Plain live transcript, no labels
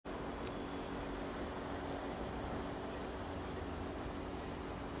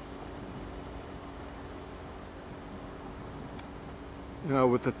you know,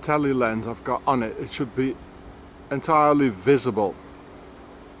 with the tele lens I've got on it, it should be entirely visible,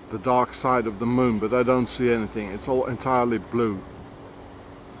 the dark side of the moon, but I don't see anything. It's all entirely blue.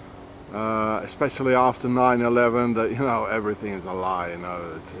 Especially after 9/11, that, you know, everything is a lie, you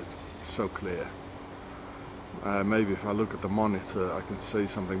know, it's so clear. Maybe if I look at the monitor I can see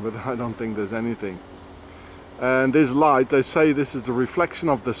something, but I don't think there's anything. And this light, they say this is a reflection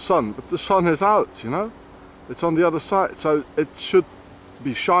of the sun, but the sun is out, you know, it's on the other side, so it should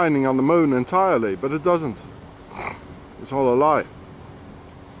be shining on the moon entirely, but it doesn't. It's all a lie.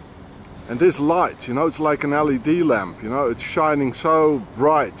 And this light, you know, it's like an LED lamp, you know, it's shining so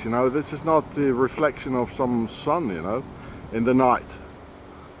bright, you know, this is not the reflection of some sun, you know, in the night.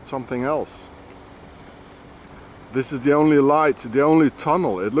 It's something else. This is the only light, the only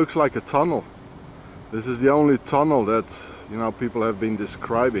tunnel. It looks like a tunnel. This is the only tunnel that, you know, people have been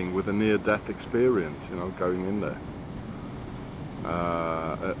describing with a near-death experience, you know, going in there.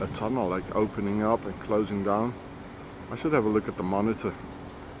 A tunnel, like opening up and closing down. I should have a look at the monitor.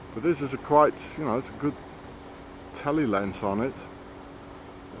 But this is a quite, you know, it's a good tele lens on it.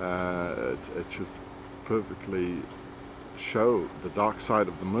 It should perfectly show the dark side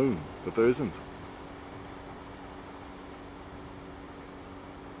of the moon, but there isn't.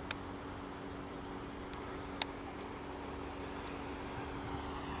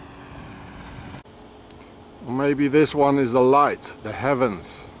 Or maybe this one is the light, the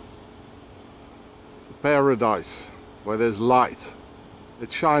heavens, the paradise, where there's light.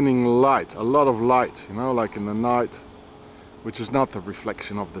 It's shining light, a lot of light, you know, like in the night, which is not the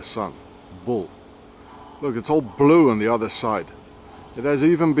reflection of the sun. Bull. Look, it's all blue on the other side. It has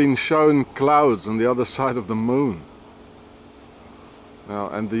even been shown clouds on the other side of the moon. Now,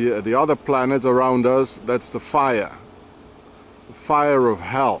 and the other planet around us, that's the fire. The fire of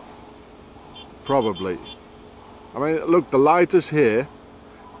hell. Probably. I mean, look, the light is here,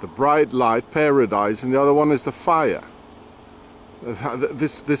 the bright light, paradise, and the other one is the fire.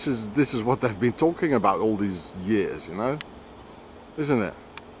 This is what they've been talking about all these years, you know, isn't it?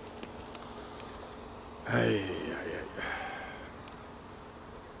 Hey.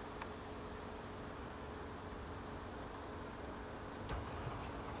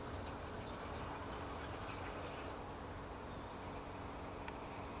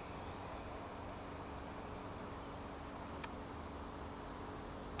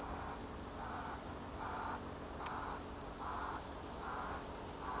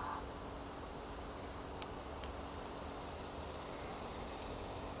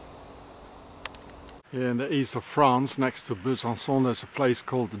 Here in the east of France, next to Besançon, there's a place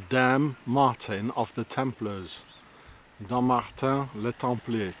called the Dame Martin of the Templars. Dame Martin, les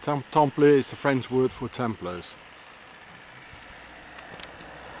Templiers. Templier is the French word for Templars.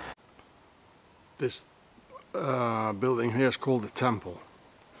 This building here is called the Temple,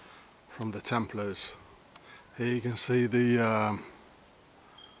 from the Templars. Here you can see the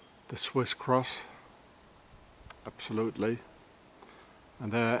Swiss cross, absolutely.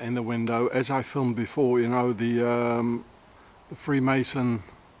 And there in the window, as I filmed before, you know, the Freemason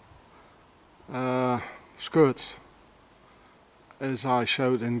skirts, as I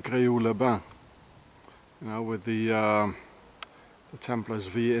showed in Bienvenu, you know, with the Templars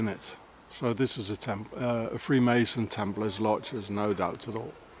V in it. So this is a Freemason Templars lodge, there's no doubt at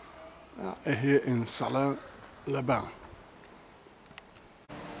all. Here in Salins-les-Bains.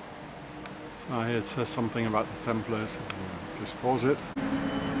 So here it says something about the Templars. Just pause it.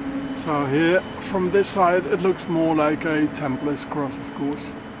 So here, from this side, it looks more like a Templar's cross, of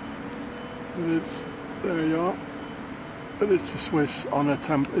course. But it's, there you are. But it's the Swiss on a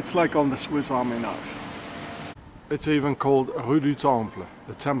temple. It's like on the Swiss Army knife. It's even called Rue du Temple,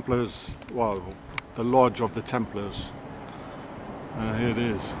 the Templars, well, the lodge of the Templars. Here it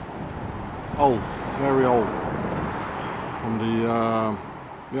is. Old, it's very old. From the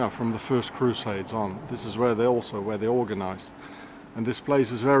from the first Crusades on. This is where they organized. And this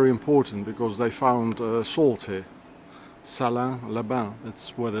place is very important because they found salt here. Salins-les-Bains,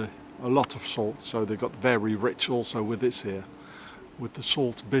 that's where a lot of salt, so they got very rich also with this here, with the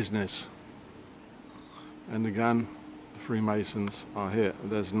salt business. And again, the Freemasons are here,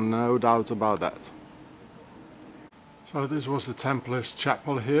 there's no doubt about that. So this was the Templars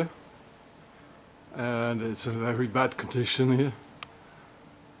chapel here, and it's in very bad condition here.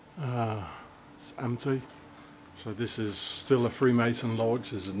 It's empty. So this is still a Freemason lodge,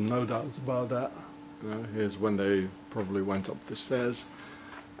 there's no doubt about that. Here's when they probably went up the stairs.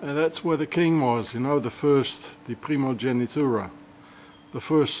 And that's where the king was, you know, the primogenitura, the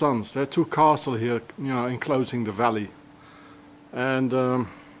first sons. There are two castles here, you know, enclosing the valley. And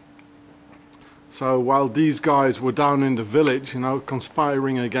So while these guys were down in the village, you know,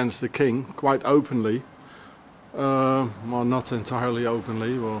 conspiring against the king quite openly, well, not entirely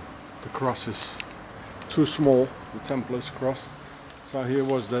openly, well, the cross is too small, the Templars cross. So here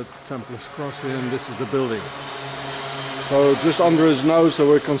was the Templars cross here, and this is the building. So just under his nose they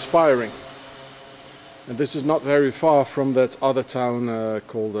were conspiring. And this is not very far from that other town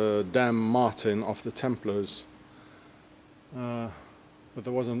called Dam Martin of the Templars. But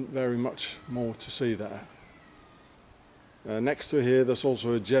there wasn't very much more to see there. Next to here there's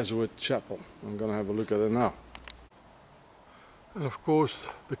also a Jesuit chapel. I'm going to have a look at it now. And of course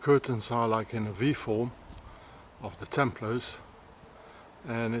the curtains are like in a V form of the Templars,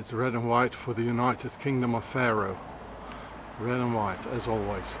 and it's red and white for the United Kingdom of Pharaoh. Red and white as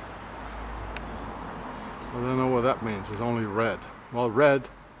always. I don't know what that means, it's only red. Well, red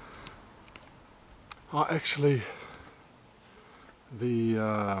are actually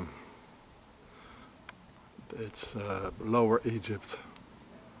the it's Lower Egypt,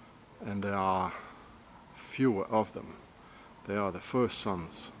 and there are fewer of them. They are the first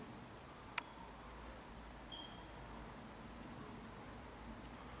sons.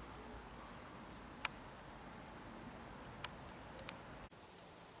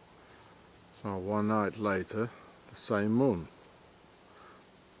 So one night later, the same moon.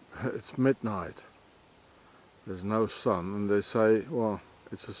 It's midnight. There's no sun, and they say, well,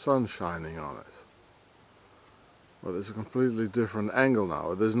 it's the sun shining on it. But it's a completely different angle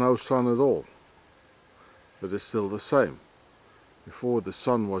now. There's no sun at all. But it's still the same. Before the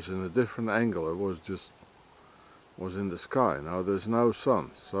sun was in a different angle, it was in the sky. Now there's no sun.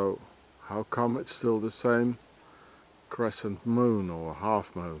 So how come it's still the same crescent moon or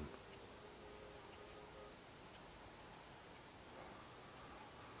half moon?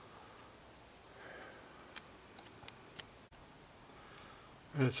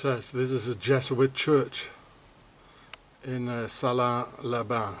 It says this is a Jesuit church in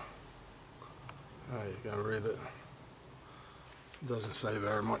Salins-les-Bains. You can read it. It doesn't say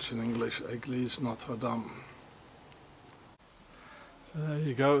very much in English. Église Notre Dame. So there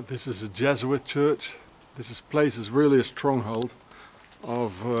you go. This is a Jesuit church. This place is really a stronghold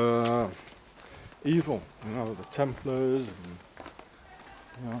of evil. You know, the Templars, and,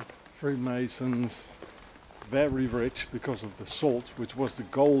 you know, Freemasons. Very rich because of the salt, which was the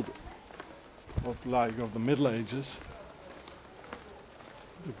gold of the Middle Ages.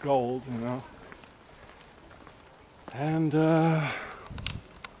 The gold, you know. And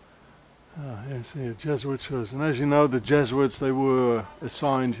you see a Jesuit church. And as you know, the Jesuits, they were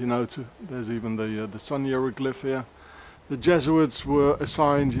assigned, you know, to, there's even the sun hieroglyph here. The Jesuits were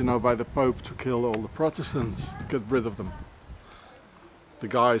assigned, you know, by the Pope to kill all the Protestants, to get rid of them. The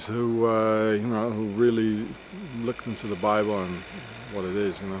guys who, you know, who really looked into the Bible and what it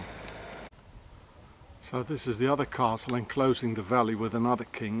is, you know. So this is the other castle enclosing the valley with another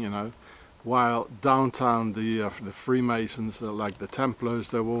king, you know. While downtown the Freemasons, like the Templars,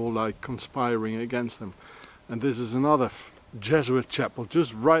 they were all like conspiring against them. And this is another Jesuit chapel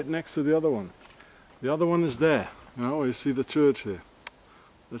just right next to the other one. The other one is there, you know, you see the church here.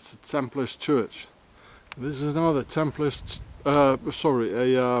 That's the Templars church. And this is another Templars a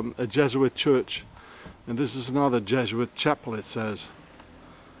Jesuit church, and this is another Jesuit chapel, it says.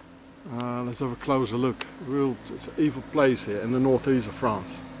 Let's have a closer look. It's an evil place here in the northeast of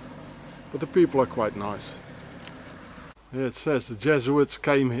France, but the people are quite nice. Here it says the Jesuits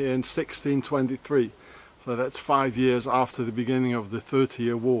came here in 1623, so that's 5 years after the beginning of the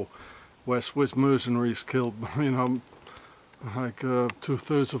 30-year war, where Swiss mercenaries killed, you know, like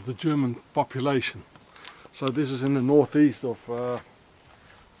 2/3 of the German population. So this is in the northeast of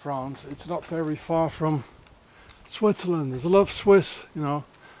France. It's not very far from Switzerland. There's a lot of Swiss, you know,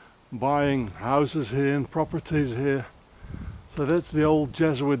 buying houses here and properties here. So that's the old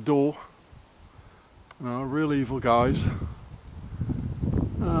Jesuit door. You know, real evil guys.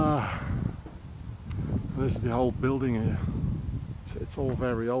 This is the whole building here. It's all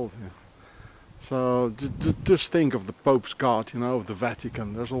very old here. So just think of the Pope's Guard, you know, of the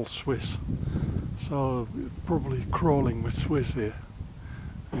Vatican. There's all Swiss. So probably crawling with Swiss here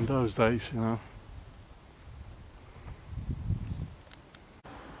in those days, you know.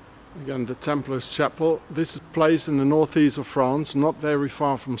 Again, the Templars chapel. This is placed in the northeast of France, not very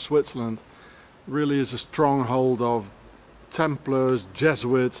far from Switzerland. Really is a stronghold of Templars,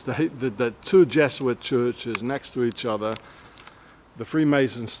 Jesuits. The two Jesuit churches next to each other. The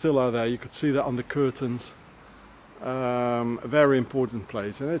Freemasons still are there. You could see that on the curtains. A very important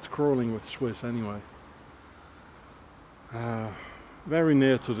place, and it's crawling with Swiss anyway. Very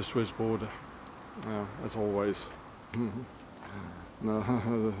near to the Swiss border, as always. No,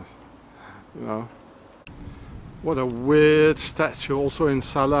 you know. What a weird statue, also in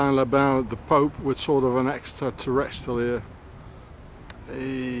Salins-les-Bains, the Pope with sort of an extraterrestrial here.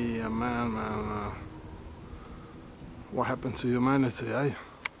 Hey, man. What happened to humanity, eh?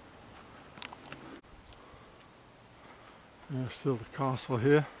 There's still the castle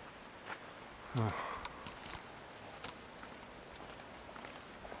here.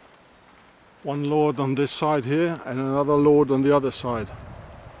 One lord on this side here and another lord on the other side.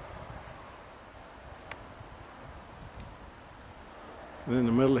 And in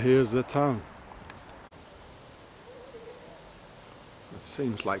the middle here is the town. It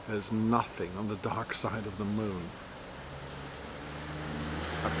seems like there's nothing on the dark side of the moon.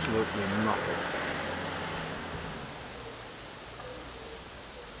 Absolutely nothing.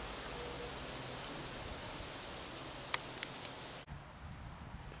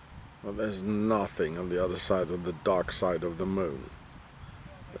 Well, there's nothing on the other side of the dark side of the moon.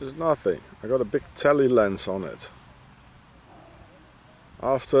 There's nothing. I got a big tele lens on it.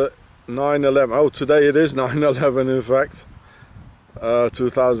 After 9/11, oh, today it is 9/11 in fact,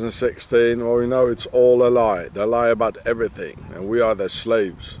 2016, well, we know it's all a lie. They lie about everything, and we are their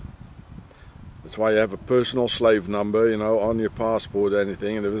slaves. That's why you have a personal slave number, you know, on your passport,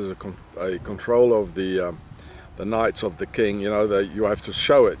 anything, and if there's a control of the Knights of the King, you know, that you have to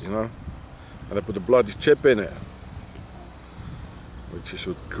show it, you know, and they put a bloody chip in it, which you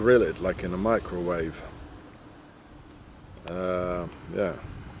should grill it like in a microwave. Yeah.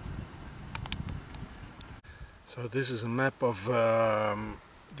 So this is a map of,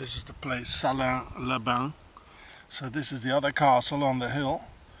 this is the place Salins-les-Bains. So this is the other castle on the hill.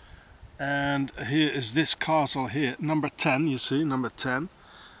 And here is this castle here, number 10, you see, number 10.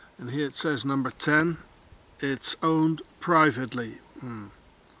 And here it says number 10, it's owned privately.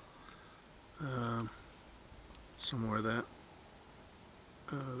 Somewhere there.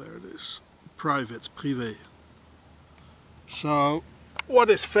 There it is. Private, privé. So, what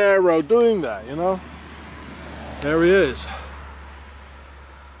is Pharaoh doing there, you know? There he is.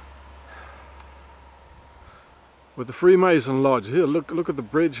 With the Freemason Lodge. Here, look at the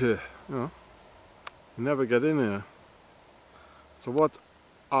bridge here. You know, you never get in here. So what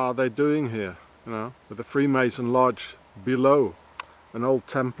are they doing here, you know, with the Freemason Lodge below? An old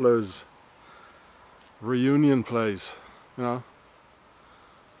Templars reunion place, you know.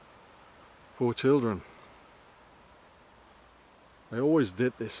 Poor children. They always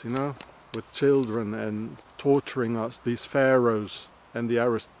did this, you know, with children and torturing us, these pharaohs and the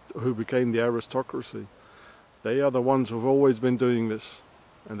who became the aristocracy. They are the ones who've always been doing this,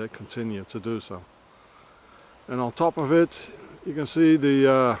 and they continue to do so. And on top of it, you can see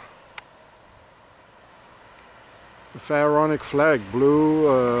the pharaonic flag, blue,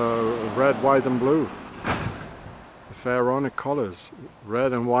 red, white and blue. The pharaonic colors,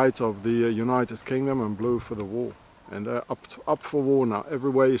 red and white of the United Kingdom and blue for the war. And they're up for war now.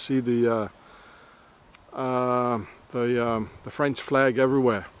 Everywhere you see the French flag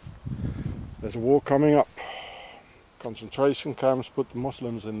everywhere. There's a war coming up. Concentration camps, put the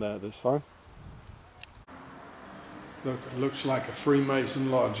Muslims in there this time. Look, it looks like a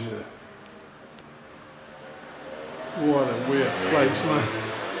Freemason lodge here. What a weird place, man.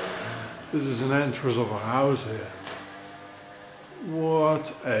 This is an entrance of a house here.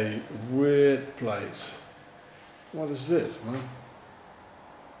 What a weird place. What is this, man?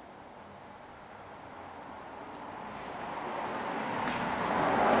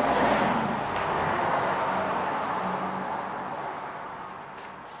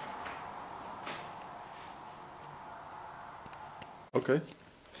 Okay.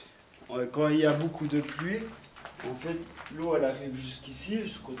 Quand il y a beaucoup de pluie, en fait, l'eau elle arrive jusqu'ici,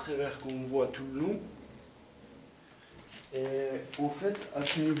 jusqu'au travers qu'on voit tout le long. Et en fait, à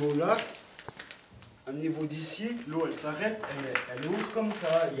ce niveau-là, à niveau d'ici, l'eau elle s'arrête, elle est haute comme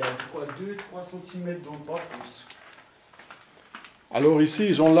ça, il y a 2-3 cm dans le bas-pouce. Alors ici,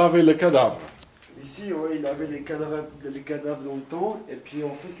 ils ont lavé les cadavres. Ici, ouais, ils lavaient les cadavres dans le temps, et puis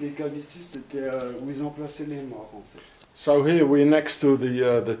en fait, les caves ici, c'était où ils emplaçaient les morts, en fait. So here we're next to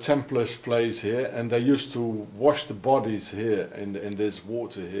the Templars place here, and they used to wash the bodies here in this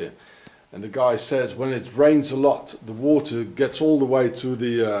water here. And the guy says when it rains a lot, the water gets all the way to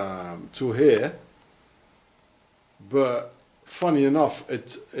the to here. But funny enough,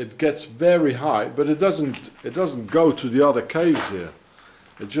 it gets very high, but it doesn't go to the other caves here.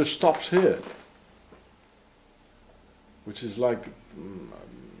 It just stops here, which is like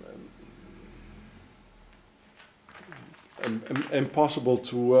impossible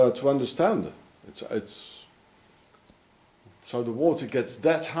to understand. It's so the water gets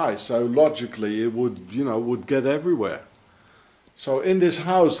that high, so logically it would, you know, would get everywhere. So in this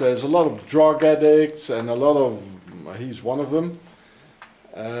house there's a lot of drug addicts and a lot of, he's one of them,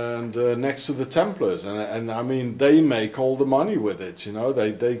 and next to the Templars, and I mean they make all the money with it, you know,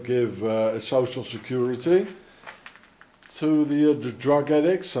 they give social security to the drug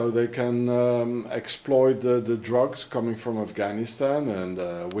addicts so they can exploit the drugs coming from Afghanistan,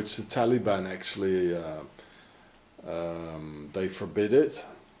 and which the Taliban actually they forbid it.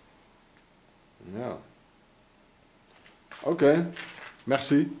 Yeah. Okay,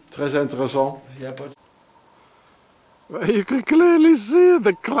 merci, très intéressant. Yeah, but You can clearly see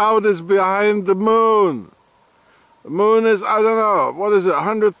the cloud is behind the moon. The moon is, I don't know, what is it,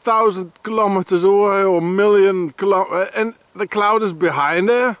 100,000 kilometers away or million kilometers, and the cloud is behind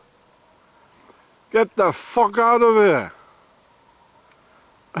it? Get the fuck out of here.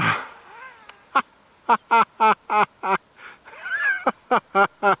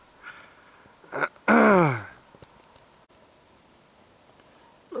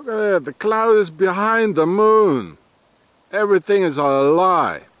 Look at that, the cloud is behind the moon. Everything is a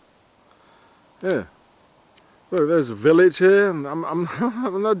lie. Yeah. Look, there's a village here.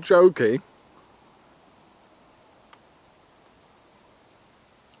 I'm not joking.